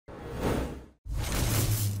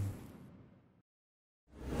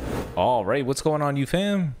All right, what's going on, you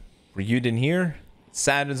fam? Raiyuden here. It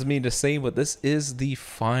saddens me to say, but this is the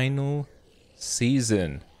final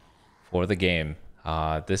season for the game.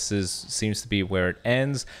 Seems to be where it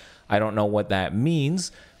ends. I don't know what that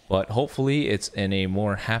means, but hopefully it's in a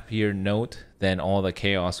more happier note than all the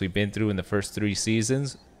chaos we've been through in the first 3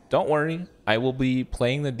 seasons. Don't worry, I will be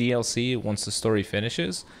playing the DLC once the story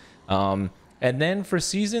finishes. And then for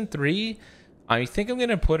season 3, I think I'm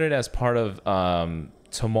gonna put it as part of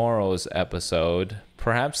tomorrow's episode,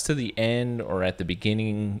 perhaps to the end or at the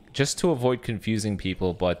beginning, just to avoid confusing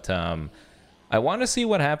people. But I want to see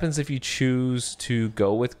what happens if you choose to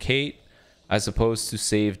go with Kate as opposed to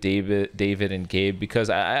save David and Gabe, because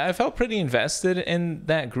I felt pretty invested in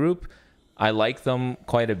that group. I like them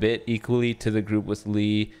quite a bit, equally to the group with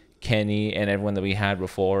Lee, Kenny, and everyone that we had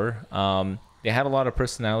before. They had a lot of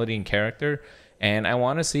personality and character, and I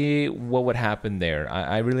want to see what would happen there.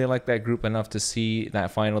 I really like that group enough to see that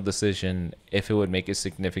final decision, if it would make a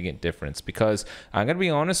significant difference. Because I'm going to be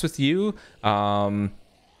honest with you,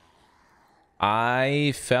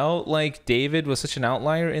 I felt like David was such an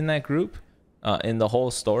outlier in that group, in the whole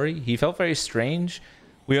story. He felt very strange.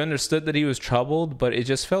 We understood that he was troubled, but it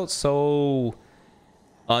just felt so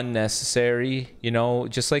unnecessary, you know,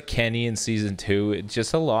 just like Kenny in season 2. It's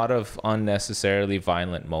just a lot of unnecessarily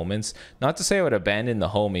violent moments. Not to say I would abandon the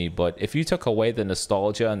homie, but if you took away the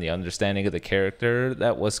nostalgia and the understanding of the character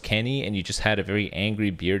that was Kenny, and you just had a very angry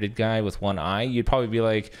bearded guy with one eye, you'd probably be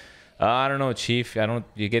like, I don't know, Chief,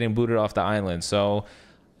 you're getting booted off the island. So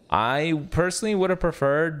I personally would have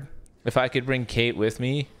preferred if I could bring Kate with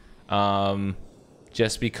me,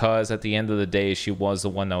 just because at the end of the day, she was the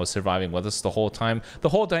one that was surviving with us the whole time. The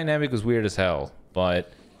whole dynamic was weird as hell,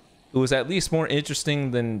 but it was at least more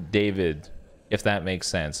interesting than David, if that makes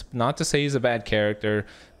sense. Not to say he's a bad character,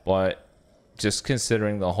 but just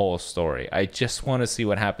considering the whole story. I just want to see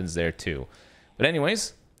what happens there too. But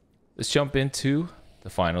anyways, let's jump into the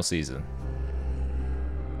final season.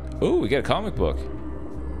 Ooh, we get a comic book.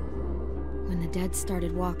 When the dead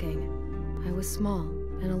started walking, I was small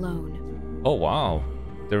and alone. Oh wow,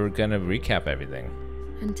 they were gonna recap everything.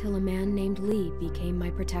 Until a man named Lee became my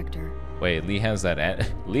protector. Wait, Lee has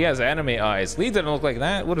Lee has anime eyes. Lee didn't look like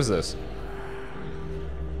that. What is this?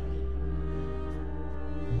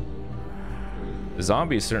 The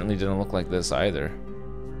zombies certainly didn't look like this either.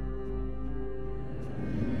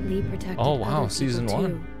 Lee protected oh wow, other season people 1.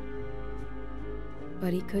 Too.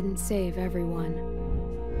 But he couldn't save everyone.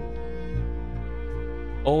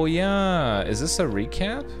 Oh yeah, is this a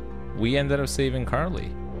recap? We ended up saving Carly.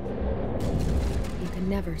 You can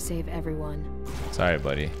never save everyone. Sorry,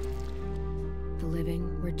 buddy. The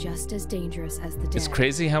living were just as dangerous as the dead. It's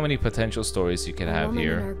crazy how many potential stories you could have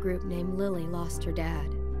here. A woman in our group named Lily lost her dad,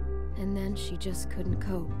 and then she just couldn't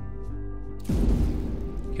cope.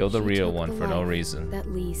 Killed the real one for no reason. That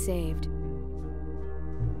Lee saved.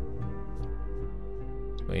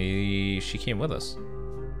 She came with us.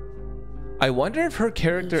 I wonder if her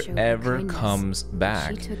character ever comes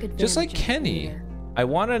back. Just like Kenny. I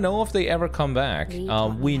want to know if they ever come back.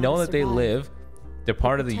 We know that they live. They're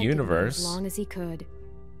part of the universe. As long as he could.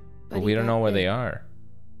 But we don't know where they are.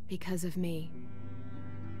 Because of me.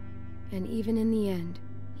 And even in the end,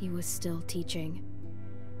 he was still teaching.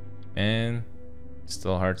 And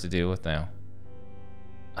still hard to deal with now.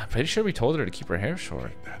 I'm pretty sure we told her to keep her hair short.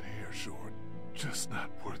 Keep that hair short. Just not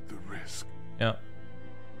worth the risk. Yeah.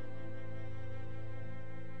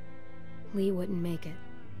 Lee wouldn't make it.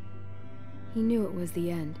 He knew it was the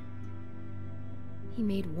end. He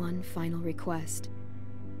made one final request.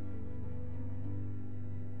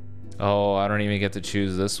 Oh, I don't even get to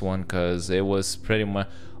choose this one because it was pretty much...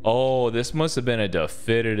 Oh, this must have been a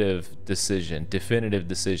definitive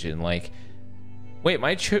decision. Like, wait,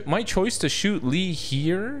 my choice to shoot Lee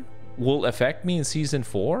here will affect me in season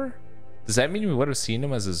 4? Does that mean we would have seen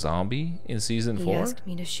him as a zombie in season 4? He asked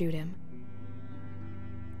me to shoot him.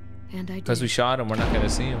 And I did. Because we shot him, we're not going to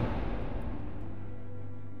see him.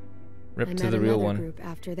 Rip to the real one. Group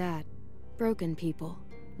after that. Broken people,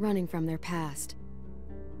 running from their past.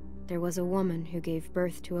 There was a woman who gave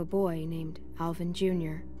birth to a boy named Alvin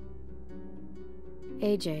Jr.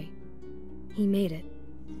 AJ. He made it.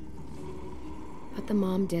 But the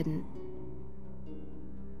mom didn't.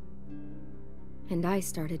 And I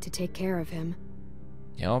started to take care of him.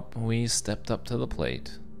 Yup, we stepped up to the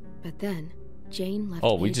plate. But then, Jane left.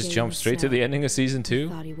 Oh, we just jumped straight to the ending of season 2?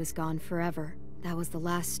 I thought he was gone forever. That was the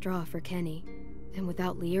last straw for Kenny. And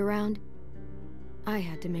without Lee around, I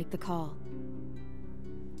had to make the call.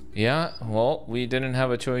 Yeah, well, we didn't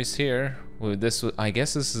have a choice here. I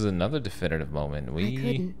guess this is another definitive moment. I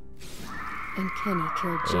couldn't. And Kenny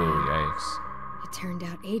killed Jane. Oh, yikes. It turned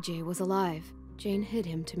out AJ was alive. Jane hid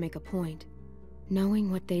him to make a point.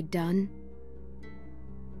 Knowing what they'd done...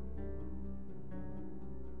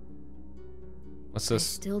 What's I this?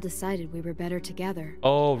 still decided we were better together.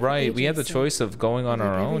 Oh, right. For We had the AJ's choice sake. of going on Like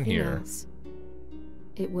our own everything here. else,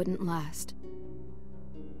 it wouldn't last.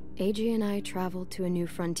 AJ and I traveled to a new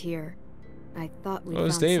frontier. I thought we'd Oh,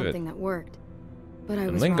 it's found David. something that worked. But I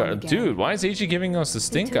And was wrong Lingard. again. Dude, why is AJ giving us the They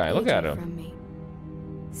stink took eye? Look AJ at him. From me.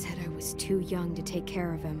 Said I was too young to take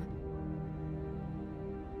care of him.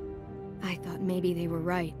 I thought maybe they were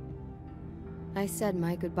right. I said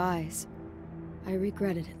my goodbyes. I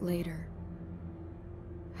regretted it later.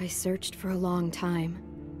 I searched for a long time.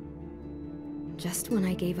 Just when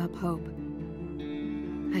I gave up hope,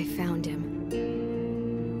 I found him.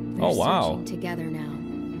 They're Oh, wow. searching together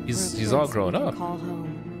now. He's all grown up. Call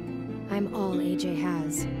home. I'm all AJ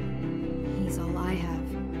has. He's all I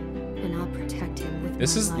have, and I'll protect him with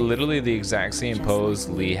This my is life. literally the exact same Just pose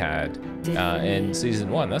like Lee had did for in me. season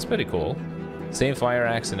 1. That's pretty cool. Same fire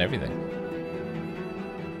axe and everything.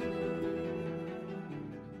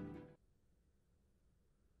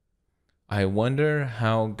 I wonder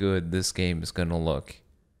how good this game is gonna look.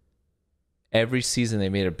 Every season they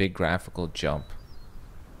made a big graphical jump.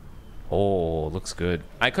 Oh, looks good.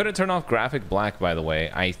 I couldn't turn off graphic black, by the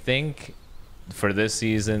way. I think for this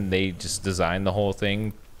season they just designed the whole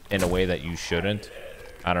thing in a way that you shouldn't.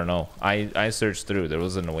 I don't know. I searched through. There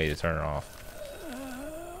wasn't a way to turn it off.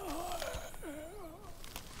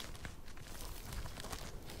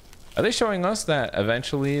 Are they showing us that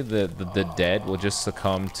eventually the dead will just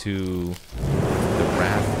succumb to the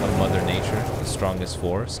wrath of Mother Nature, the strongest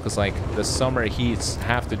force? Because, like, the summer heats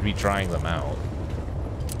have to be drying them out.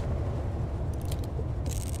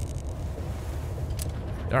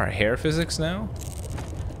 There are hair physics now?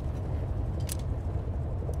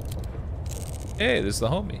 Hey, this is the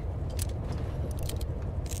homie.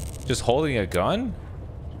 Just holding a gun?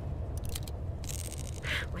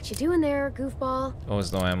 What you doing there, goofball? Oh,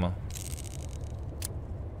 there's no ammo.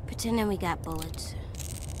 Pretending we got bullets.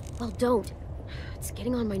 Well, don't. It's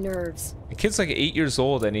getting on my nerves. The kid's like 8 years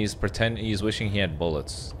old and he's wishing he had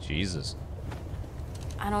bullets. Jesus.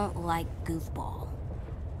 I don't like goofball.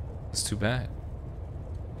 It's too bad.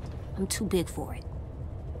 I'm too big for it.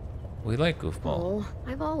 We like goofball. Oh,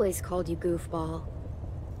 I've always called you goofball.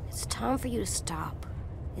 It's time for you to stop.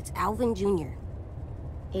 It's Alvin Jr.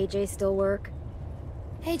 AJ still work?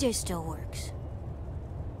 AJ still works.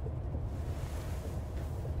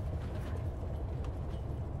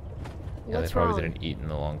 Yeah, they What's probably wrong? didn't eat in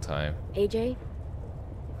a long time. AJ?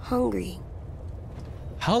 Hungry.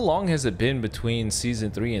 How long has it been between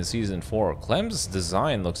season 3 and season 4? Clem's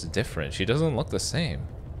design looks different. She doesn't look the same.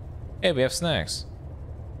 Hey, we have snacks.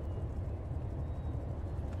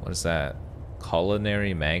 What is that?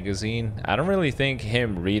 Culinary magazine? I don't really think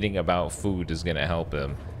him reading about food is gonna help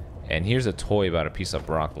him. And here's a toy about a piece of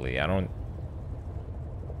broccoli. I don't...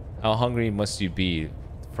 How hungry must you be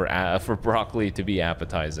for broccoli to be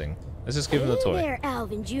appetizing? Let's just give him the toy. Hey there,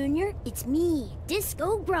 Alvin Jr. It's me,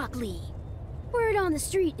 Disco Broccoli. Word on the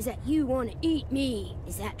street is that you want to eat me.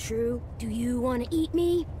 Is that true? Do you want to eat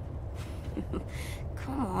me?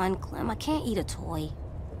 Come on, Clem. I can't eat a toy.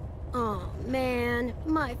 Oh, man.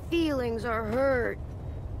 My feelings are hurt.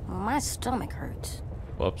 Well, my stomach hurts.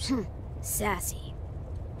 Whoops. Sassy.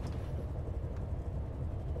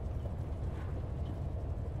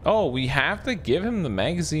 Oh, we have to give him the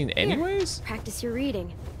magazine anyways? Practice your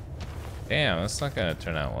reading. Damn, that's not gonna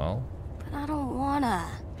turn out well. But I don't wanna.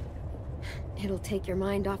 It'll take your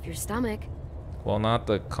mind off your stomach. Well, not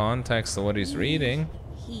the context of what he's reading.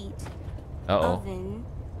 Heat. Uh-oh. Oven.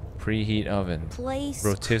 Preheat oven. Place.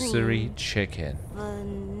 Rotisserie cream, chicken.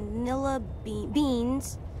 vanilla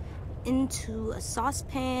beans into a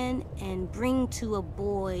saucepan and bring to a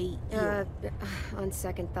boil. On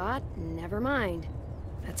second thought, never mind.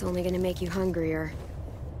 That's only gonna make you hungrier.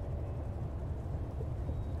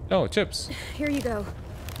 Oh, chips. Here you go.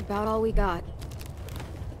 About all we got.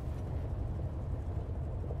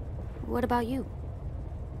 What about you?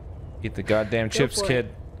 Eat the goddamn chips, for it. kid.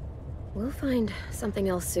 We'll find something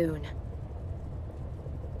else soon.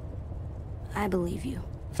 I believe you.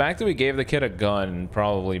 The fact that we gave the kid a gun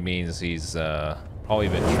probably means he's probably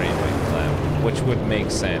been trained by Clem, which would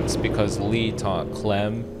make sense because Lee taught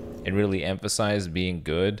Clem and really emphasized being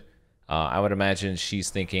good. I would imagine she's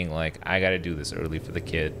thinking like, I gotta do this early for the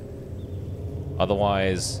kid.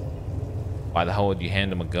 Otherwise, why the hell would you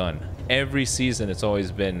hand him a gun? Every season it's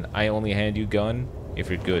always been, I only hand you gun if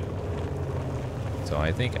you're good. So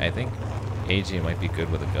I think AJ might be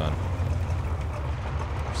good with a gun.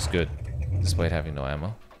 Which is good, despite having no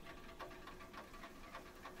ammo.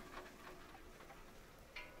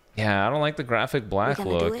 Yeah, I don't like the graphic black gonna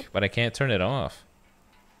do look, it? but I can't turn it off.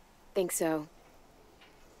 Think so.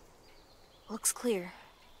 Looks clear.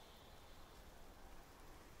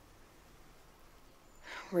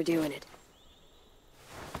 We're doing it.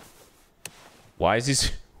 Why is he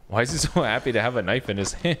so happy to have a knife in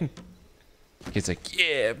his hand? He's like,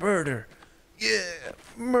 yeah, murder. Yeah,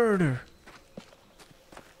 murder.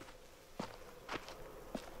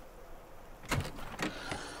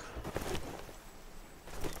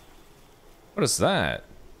 What is that?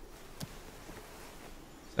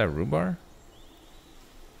 Is that rhubarb?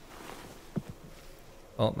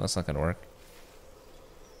 Oh, that's not gonna work.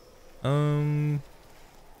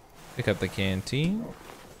 Pick up the canteen.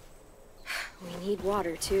 We need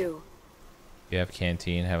water, too. You have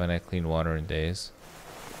canteen. Haven't had clean water in days.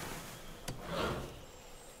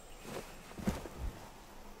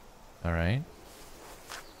 All right.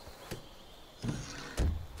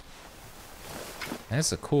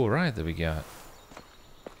 That's a cool ride that we got.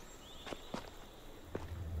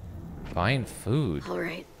 Find food. All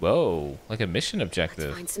right, Whoa, like a mission let's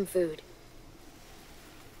objective. find some food.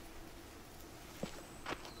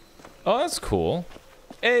 Oh, that's cool.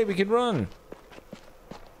 Hey, we can run.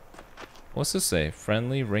 What's this say?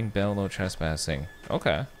 Friendly, ring bell, no trespassing.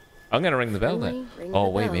 Okay. I'm gonna ring the bell then. Friendly, ring Oh, the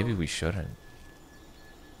wait, bell. maybe we shouldn't.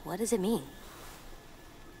 What does it mean?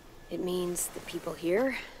 It means the people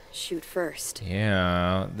here shoot first.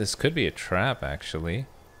 Yeah, this could be a trap, actually.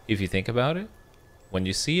 If you think about it. When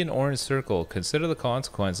you see an orange circle, consider the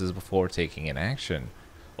consequences before taking an action.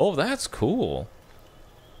 Oh, that's cool.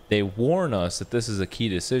 They warn us that this is a key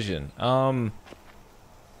decision.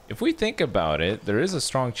 If we think about it, there is a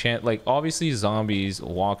strong chance, like obviously zombies,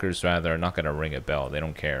 walkers rather, are not going to ring a bell. They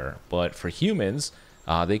don't care. But for humans,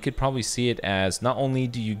 they could probably see it as not only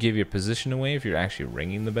do you give your position away if you're actually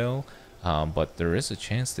ringing the bell, but there is a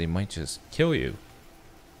chance they might just kill you.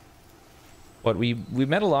 But we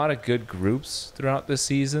met a lot of good groups throughout the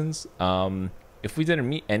seasons. If we didn't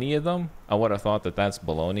meet any of them, I would have thought that that's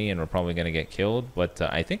baloney and we're probably going to get killed. But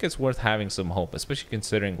I think it's worth having some hope, especially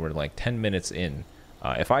considering we're like 10 minutes in.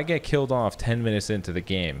 If I get killed off 10 minutes into the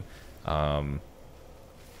game, yeah,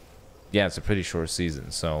 it's a pretty short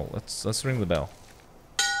season. So let's ring the bell.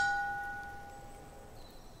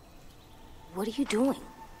 What are you doing?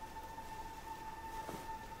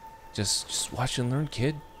 Just watch and learn,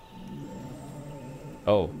 kid.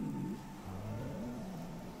 Oh.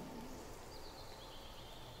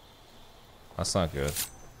 That's not good.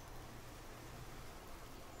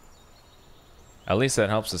 At least that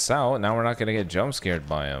helps us out. Now we're not gonna get jump scared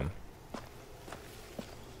by him.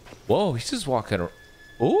 Whoa, he's just walking around.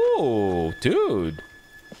 Ooh, dude.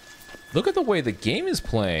 Look at the way the game is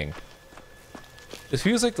playing. It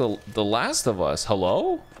feels like the Last of Us.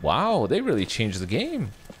 Hello? Wow, they really changed the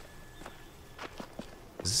game.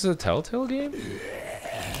 Is this a Telltale game?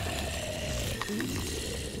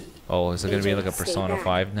 Oh, is it gonna be like a Persona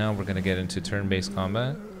 5 now? We're gonna get into turn-based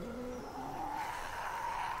combat?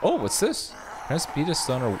 Oh, what's this? Press B to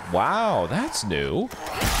stun or... Wow, that's new.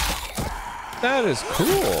 That is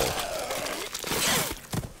cool.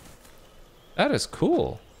 That is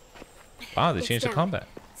cool. Wow, they It's changed the down. combat.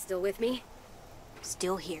 Still with me?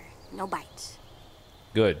 Still here. No bites.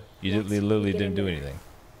 Good. You Let's literally get didn't into do it. anything.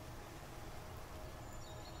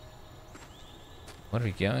 What do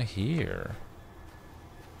we got here?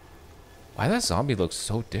 Why that zombie looks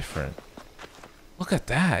so different? Look at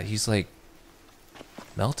that. He's like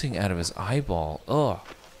melting out of his eyeball. Ugh.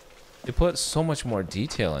 They put so much more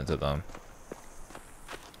detail into them.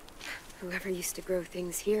 Whoever used to grow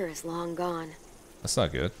things here is long gone. That's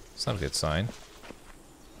not good. It's not a good sign.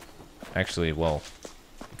 Actually, well,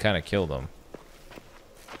 kind of killed him.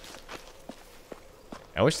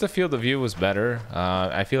 I wish the field of view was better.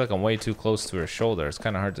 I feel like I'm way too close to her shoulder. It's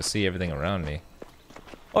kind of hard to see everything around me.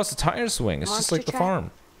 Oh, it's a tire swing. It's just Monster like the trap?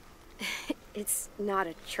 farm. It's not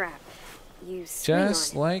a trap. You swing on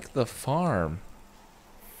Just it. like the farm.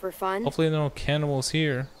 For fun, Hopefully there are no cannibals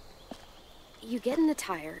here. you get in the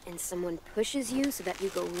tire and someone pushes you so that you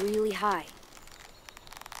go really high.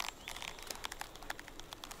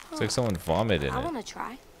 It's like someone vomited in I it. want to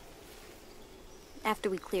try. After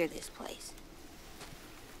we clear this place.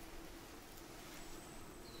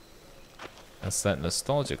 That's that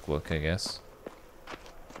nostalgic look, I guess.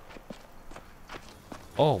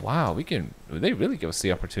 Oh, wow. They really give us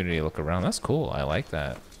the opportunity to look around. That's cool. I like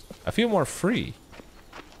that. I feel more free.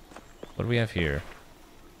 What do we have here?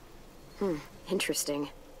 Interesting.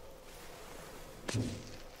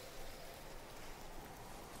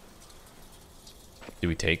 Do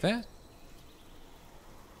we take that?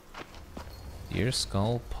 Deer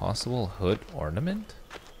skull, possible hood ornament?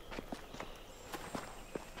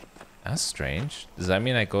 That's strange. Does that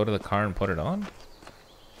mean I go to the car and put it on?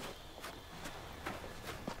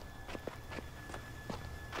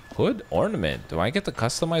 Hood ornament. Do I get to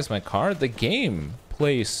customize my car? The game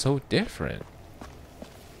plays so different.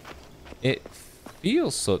 It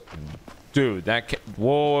feels so... Dude, that...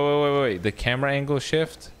 Whoa, wait. The camera angle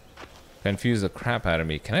shift confused the crap out of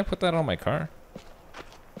me. Can I put that on my car?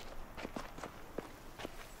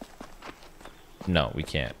 No, we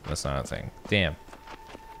can't. That's not a thing. Damn.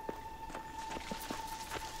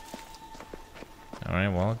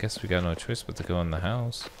 Alright, well, I guess we got no choice but to go in the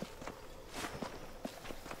house.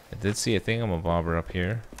 I did see a thingamabobber up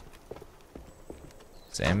here.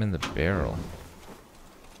 Examine the barrel.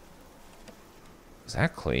 Is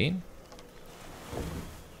that clean?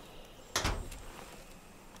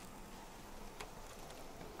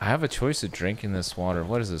 I have a choice of drinking this water.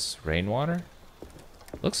 What is this? Rainwater?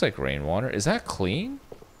 Looks like rainwater. Is that clean?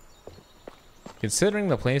 Considering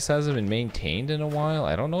the place hasn't been maintained in a while,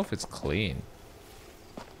 I don't know if it's clean.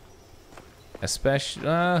 Especially,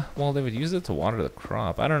 well, they would use it to water the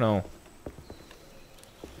crop. I don't know.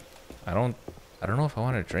 I don't know if I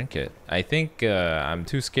want to drink it. I think I'm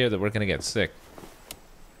too scared that we're gonna get sick.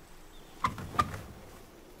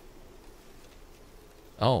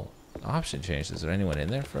 Oh, the option changed. Is there anyone in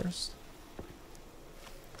there first?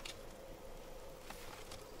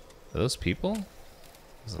 Are those people?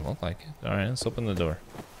 Doesn't look like it. All right, let's open the door.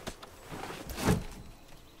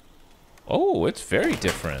 Oh, it's very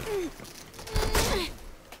different.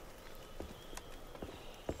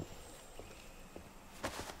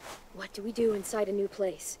 What do we do inside a new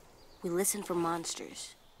place? We listen for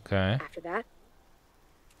monsters. Okay. After that,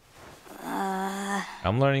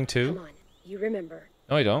 I'm learning too. come on, you remember.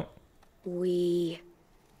 No, I don't.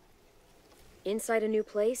 Inside a new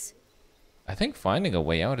place? I think finding a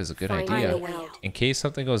way out is a good Find idea. a way out. In case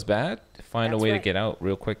something goes bad, find a That's way to right. get out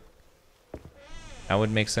real quick. That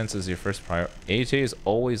would make sense as your first priority. AJ is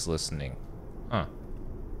always listening. Huh.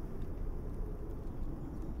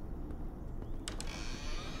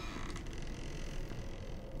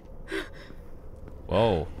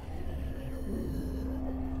 Whoa.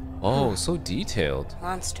 Oh, so detailed.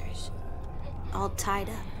 Monsters. All tied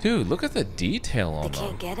up. Dude, look at the detail They on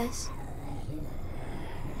can't them. get us?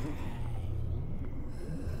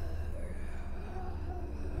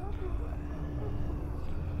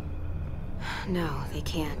 No, they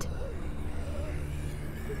can't.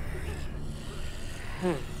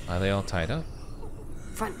 Are they all tied up?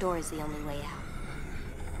 Front door is the only way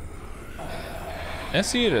out. I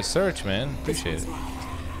see you to search, man. This Appreciate one's it. locked.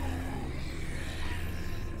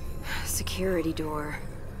 Security door.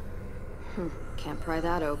 Can't pry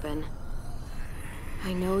that open.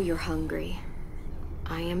 I know you're hungry.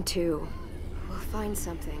 I am too. We'll find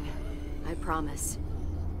something. I promise.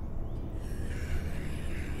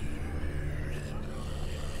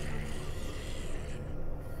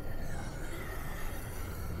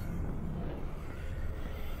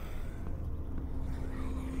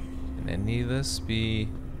 Can any of this be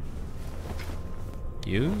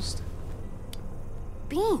used?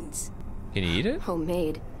 Beans. Can you eat it?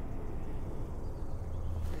 Homemade.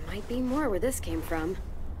 Might be more where this came from.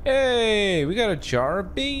 Hey, we got a jar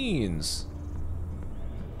of beans.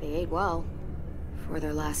 They ate well. For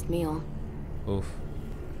their last meal. Oof.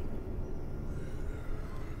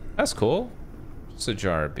 That's cool. Just a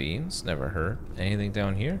jar of beans. Never hurt. Anything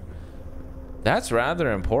down here? That's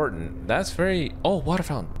rather important. That's very... Oh, water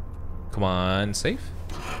fountain. Come on, safe?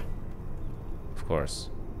 Of course.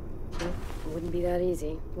 Wouldn't be that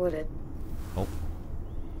easy, would it? Oh.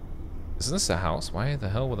 Isn't this a house? Why the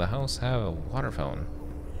hell would the house have a water fountain?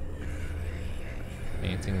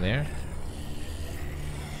 Anything there?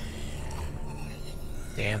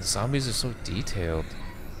 Damn, the zombies are so detailed.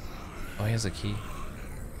 Oh, he has a key.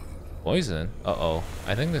 Poison? Uh-oh.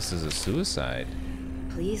 I think this is a suicide.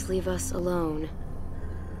 Please leave us alone.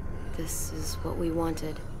 This is what we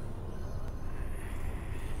wanted.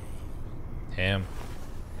 Damn.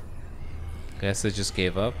 Guess they just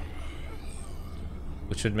gave up.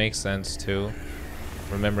 Which would make sense too.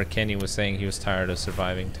 Remember Kenny was saying he was tired of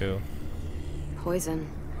surviving too. Poison.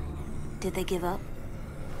 Did they give up?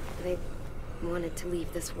 They wanted to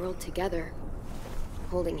leave this world together.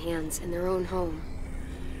 Holding hands in their own home.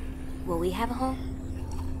 Will we have a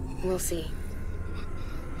home? We'll see.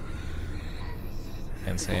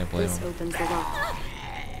 Can't say I blame This him. opens the lock.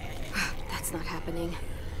 That's not happening.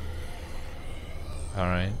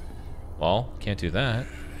 Alright. Well, can't do that.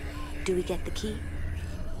 Do we get the key?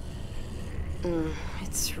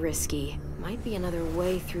 It's risky. Might be another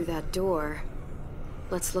way through that door.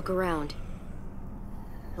 Let's look around.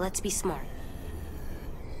 Let's be smart.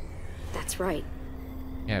 That's right.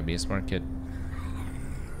 Yeah, be a smart kid.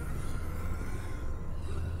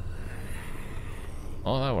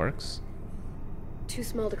 Oh, that works. Too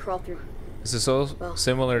small to crawl through. This is so Well,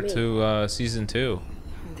 similar me. to season 2.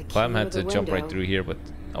 The key Clem had or to the jump right window. through here, but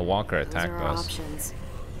a walker Those attacked are our us. options.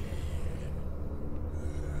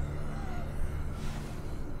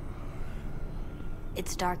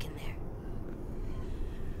 It's dark in there.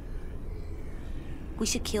 We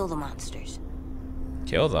should kill the monsters.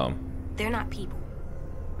 Kill them. They're not people.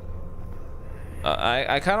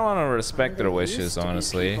 I kind of want to respect They their used wishes, to be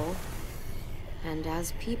honestly. people. And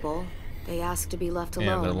as people, they ask to be left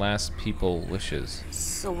Yeah, alone. the last people wishes.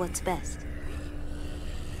 So what's best?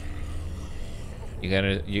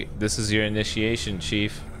 This is your initiation,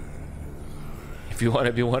 Chief. If you want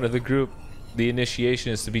to be one of the group, the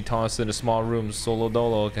initiation is to be tossed in a small room solo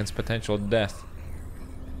dolo against potential death.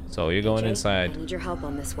 So you're going Jay, I inside. need your help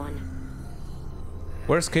on this one.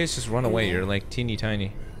 Worst case, just run away. You're like teeny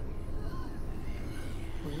tiny.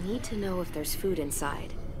 We need to know if there's food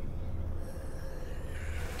inside.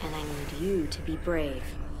 And I need you to be brave.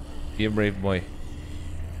 Be a brave boy.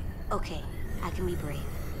 Okay, I can be brave.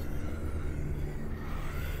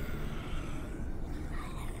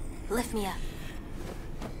 Lift me up.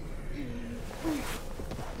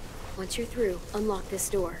 Once you're through, unlock this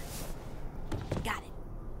door. Got it.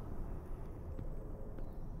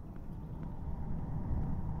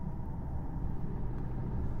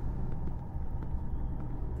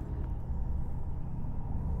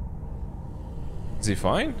 Is he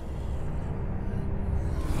fine?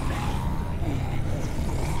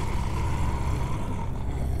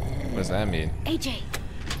 What does that mean? AJ!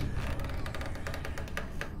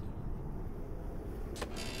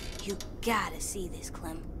 You gotta see this,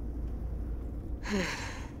 Clem.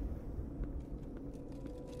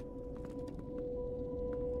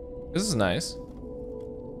 This is nice.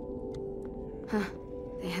 Huh.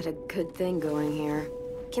 They had a good thing going here.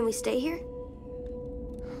 Can we stay here?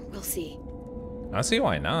 We'll see. I see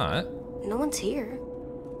why not. No one's here.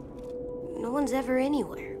 No one's ever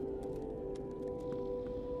anywhere.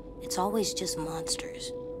 It's always just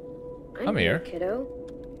monsters. I'm here. Kiddo.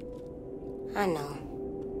 I know.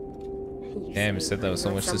 Damn, you said that with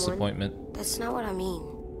so much someone. disappointment. That's not what I mean.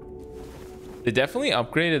 They definitely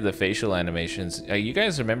upgraded the facial animations. You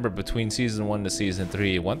guys remember between season 1 to season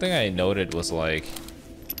 3, one thing I noted was like,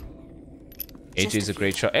 AJ's a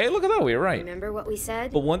great shot. Hey, look at that, we were right. Remember what we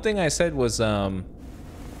said? But one thing I said was,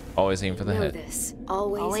 always aim for the know head. this.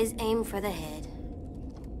 Always. Always aim for the head.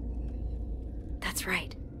 That's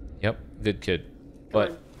right. Yep, good kid. Come But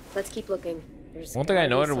on, let's keep looking. There's one thing I gotta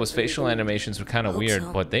be noted was something we facial can- animations were kind of Hope weird,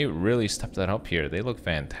 so. but they really stepped that up here. They look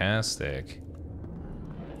fantastic.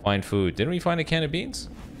 Find food. Didn't we find a can of beans?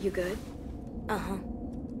 You good? Uh-huh.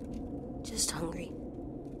 Just hungry.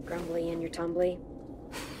 Grumbly in your tumbly?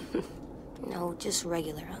 No, just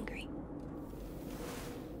regular hungry.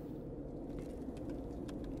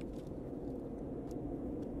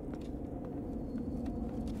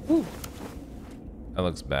 That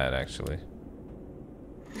looks bad, actually.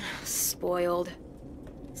 Spoiled.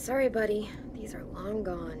 Sorry, buddy. These are long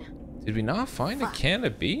gone. Did we not find a can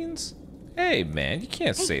of beans? Hey, man, you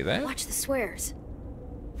can't Hey, say that. watch the swears.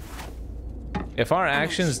 If our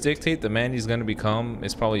actions dictate the man he's gonna become,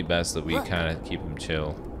 it's probably best that we Look. kind of keep him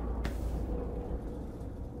chill.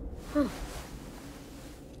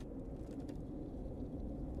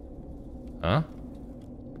 Huh?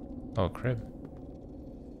 Oh, crib.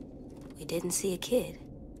 We didn't see a kid.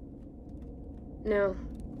 No,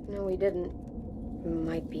 we didn't.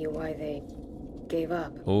 Might be why they gave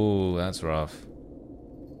up. Oh, that's rough.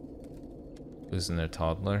 Losing their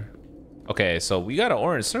toddler. Okay, so we got an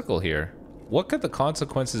orange circle here. What could the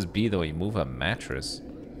consequences be though we move a mattress?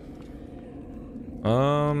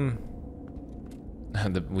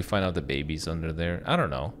 We find out the baby's under there. I don't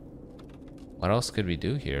know. What else could we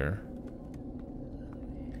do here?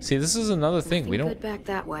 See, this is another thing. We Nothing don't. good back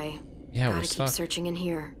that way. Yeah, Gotta we're keep stuck. searching in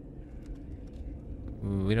here.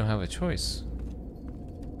 We don't have a choice.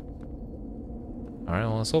 All right,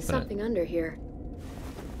 well, let's open it. Something under here.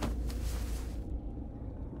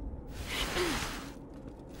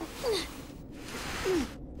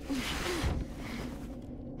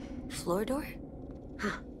 Floor door?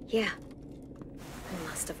 Huh, yeah. They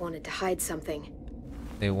must have wanted to hide something.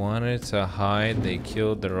 They wanted to hide. They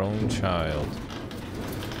killed their own child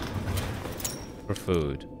for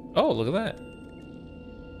food. Oh, look at that.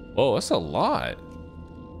 Oh, that's a lot.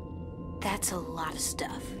 That's a lot of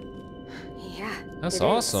stuff. Yeah. That's it is.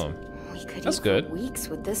 awesome. We could That's eat good. for weeks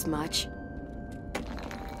with this much.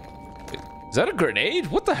 Is that a grenade?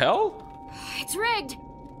 What the hell? It's rigged.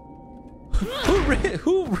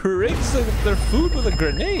 Who rigs their food with a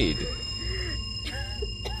grenade?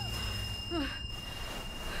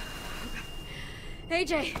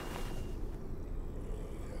 AJ!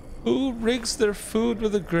 Who rigs their food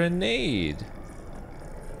with a grenade?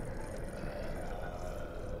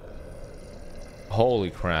 Holy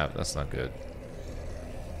crap, that's not good.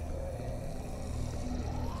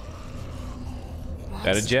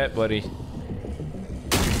 Got a jet, buddy.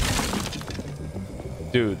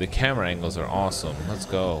 Dude, the camera angles are awesome. Let's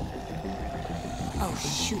go. Oh,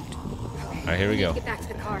 shoot. Alright, here we go. Get back to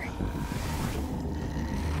the car.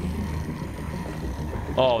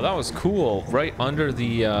 Oh, that was cool. Right under the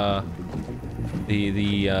You know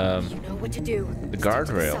what to do. the Step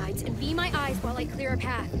to guardrail. sides and be my eyes while I clear a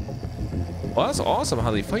path. Well, that's awesome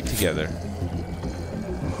how they fight together.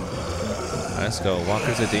 Let's go.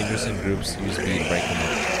 Walkers are dangerous in groups. Use speed, break them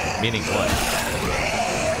up. Meaning what?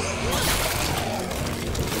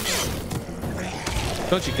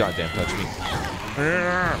 Don't you goddamn touch me.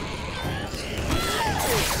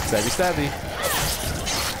 Stabby, stabby.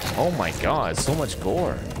 Oh my god, so much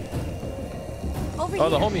gore. Over Oh,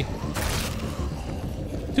 the here. homie.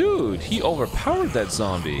 Dude, he overpowered that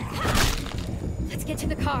zombie. Let's get to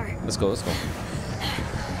the car. Let's go, let's go.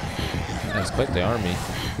 That's quite the army.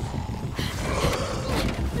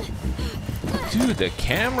 Dude, the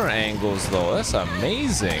camera angles though, that's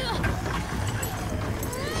amazing.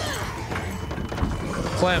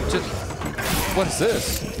 Clem, just... What is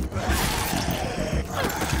this?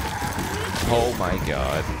 Oh my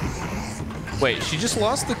god. Wait, she just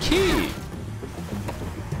lost the key.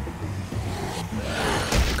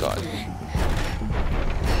 God.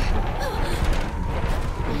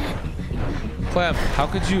 Clem, how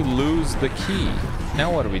could you lose the key?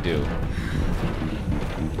 Now what do we do?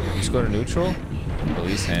 Just go to neutral?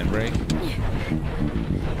 Release handbrake.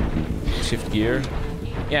 Shift gear.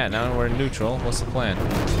 Yeah, now we're in neutral. What's the plan?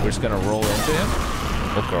 We're just gonna roll into him?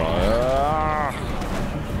 Oh, girl.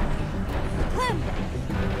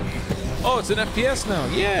 Oh, it's an FPS now.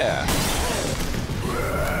 Yeah.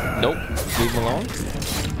 Nope. Leave him alone.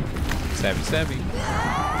 Stabby, stabby.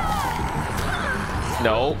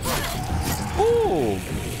 No. Ooh.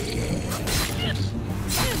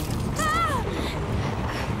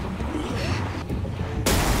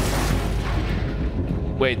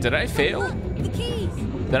 Wait, did I fail? The keys.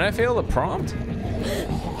 Did I fail the prompt?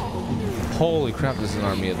 Holy crap, there's an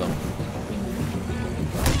army of them.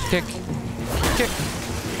 Kick. Kick.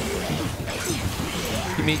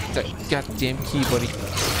 Give me that goddamn key, buddy.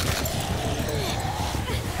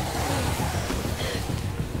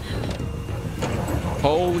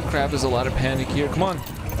 Holy crap, there's a lot of panic here. Come on.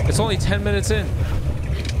 It's only 10 minutes in.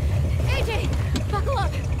 AJ, buckle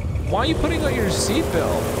up. Why are you putting on your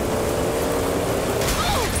seatbelt?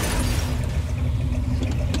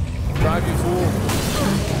 Drive, you fool.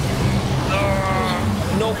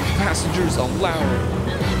 No passengers allowed.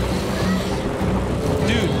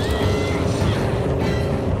 Dude.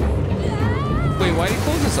 Wait, why did he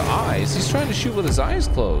close his eyes? He's trying to shoot with his eyes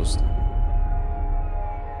closed.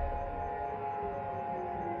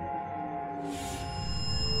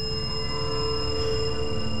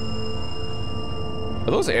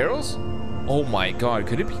 Are those arrows? Oh my god,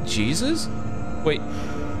 could it be Jesus? Wait,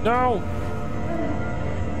 no!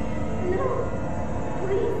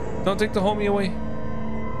 Don't take the homie away.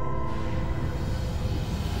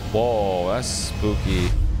 Whoa, that's spooky.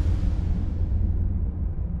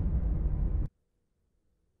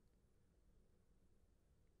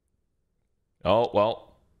 Oh,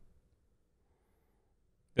 well.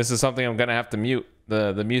 This is something I'm gonna have to mute.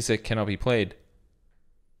 The music cannot be played.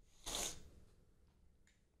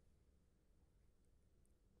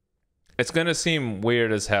 It's gonna seem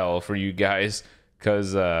weird as hell for you guys,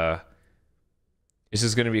 because it's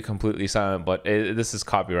just gonna be completely silent, but this is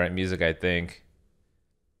copyright music, I think.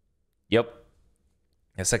 Yep.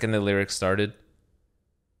 The second the lyrics started.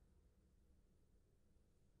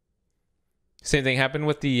 Same thing happened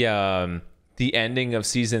with the ending of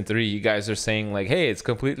season 3. You guys are saying like, hey, it's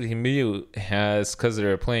completely mute as because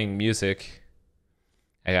they're playing music.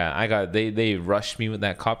 They rushed me with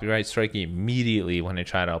that copyright strike immediately when I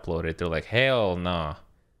tried to upload it. They're like, hell nah.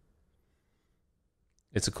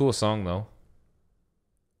 It's a cool song though.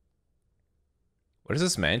 What is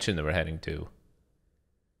this mansion that we're heading to?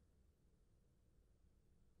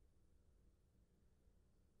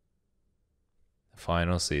 The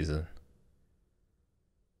final season.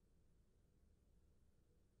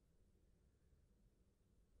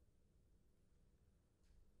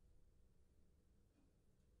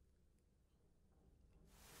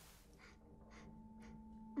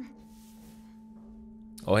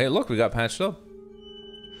 Oh, hey, look, we got patched up.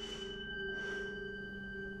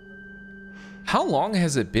 How long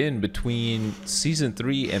has it been between season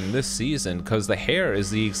 3 and this season? Because the hair is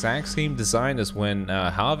the exact same design as when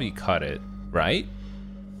Javi cut it, right?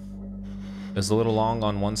 It's a little long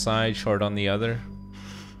on one side, short on the other.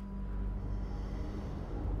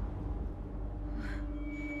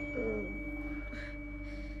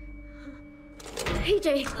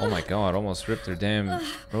 AJ. Oh my god, almost ripped her damn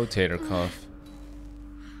rotator cuff.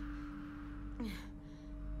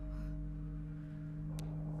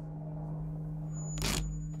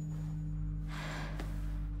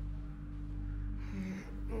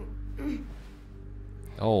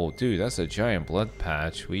 Oh, dude, that's a giant blood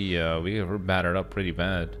patch. We were battered up pretty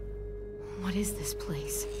bad. What is this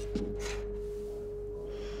place? It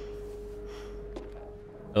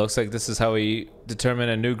looks like this is how we determine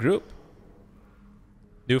a new group.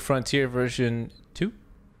 New Frontier version 2.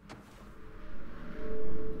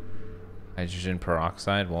 Hydrogen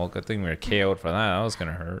peroxide. Well, good thing we were KO'd for that. That was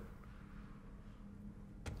gonna hurt.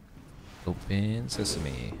 Open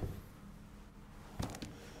sesame.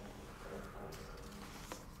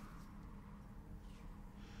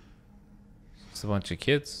 Just a bunch of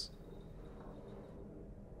kids.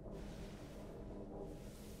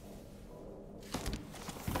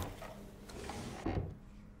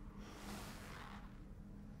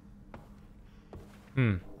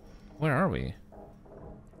 Where are we?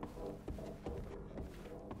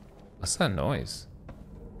 What's that noise?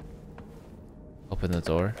 Open the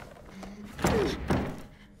door.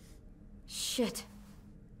 Shit.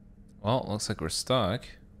 Well, looks like we're stuck.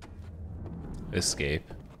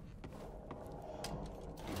 Escape.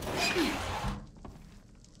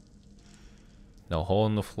 No hole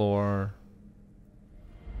in the floor.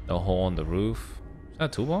 No hole in the roof. Is that a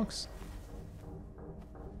toolbox?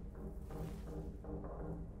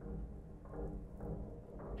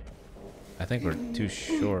 I think we're too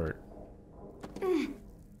short.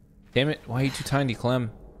 Damn it, why are you too tiny, Clem?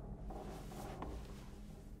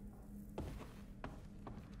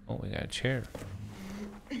 Oh, we got a chair.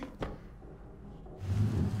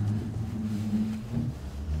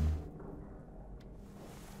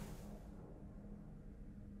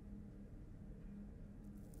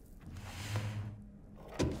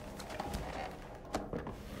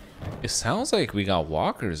 It sounds like we got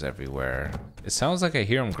walkers everywhere. It sounds like I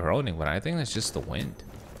hear them groaning, but I think that's just the wind.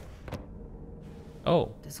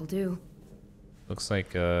 Oh. This'll do. Looks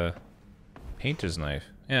like a painter's knife.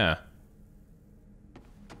 Yeah.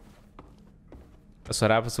 That's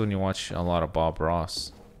what happens when you watch a lot of Bob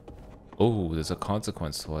Ross. Oh, there's a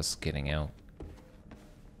consequence to us getting out.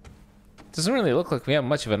 Doesn't really look like we have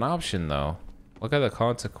much of an option, though. What could the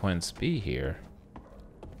consequence be here?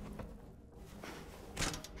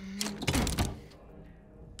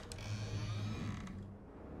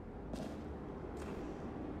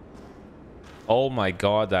 Oh my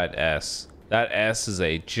god, that S. That S is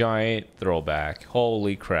a giant throwback.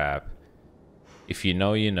 Holy crap. If you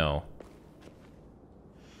know, you know.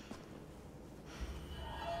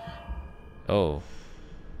 Oh.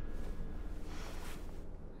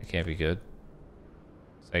 It can't be good.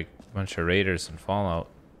 It's like a bunch of raiders in Fallout.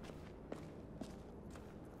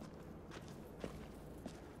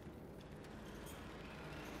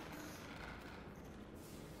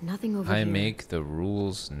 Nothing over I here. make the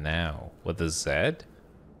rules now. With a Z?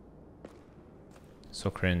 So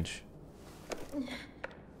cringe.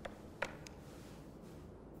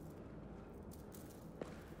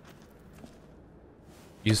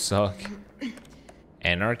 You suck.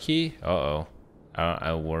 Anarchy? Uh-oh.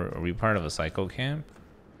 Are we part of a psycho camp?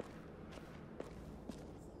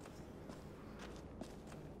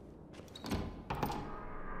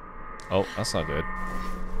 Oh, that's not good.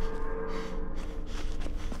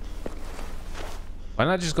 Why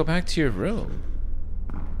not just go back to your room?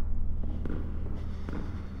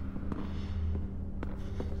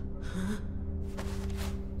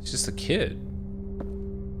 It's just a kid.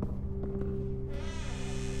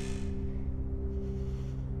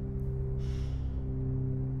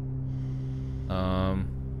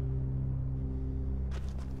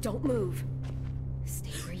 Don't move. Stay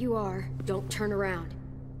where you are. Don't turn around.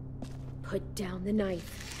 Put down the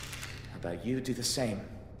knife. How about you do the same?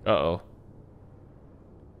 Uh-oh.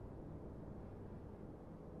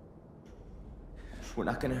 We're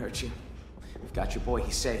not gonna hurt you. We've got your boy,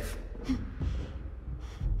 he's safe.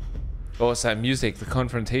 Oh, it's that music, the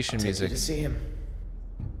confrontation Take music. you to see him.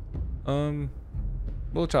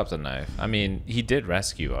 We'll drop the knife. I mean, he did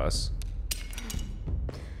rescue us.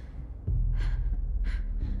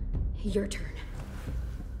 Your turn.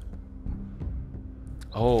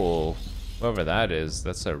 Oh, whoever that is,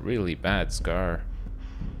 that's a really bad scar.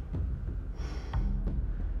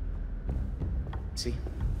 See?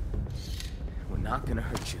 We're not gonna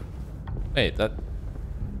hurt you. Wait, that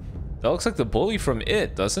looks like the bully from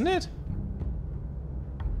It, doesn't it?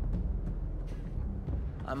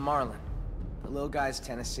 I'm Marlon. The little guy's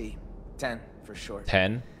Tennessee. 10 for short.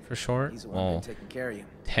 10 for short? He's the one Oh, been taking care of you.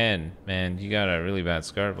 10. Man, you got a really bad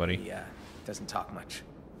scar, buddy. He doesn't talk much.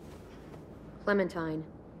 Clementine.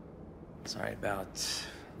 Sorry about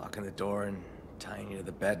locking the door and tying you to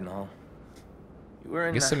the bed and all. You were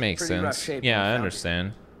in I guess it makes pretty rough sense. shape when Yeah, we I found you.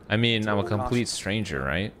 understand. I mean, I'm a Total complete caution. stranger,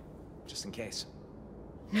 right? Just in case.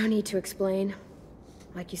 No need to explain.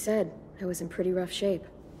 Like you said, I was in pretty rough shape.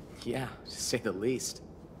 Yeah, to say the least.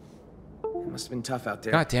 It must have been tough out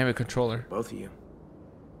there. God damn it, controller. Both of you.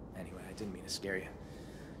 Anyway, I didn't mean to scare you.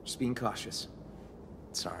 Just being cautious.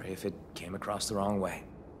 Sorry if it came across the wrong way.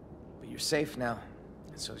 But you're safe now,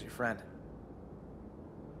 and so's your friend.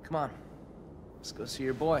 Come on. Let's go see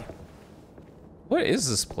your boy. What is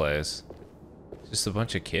this place? Just a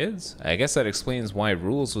bunch of kids? I guess that explains why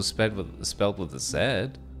rules was spelled with a Z.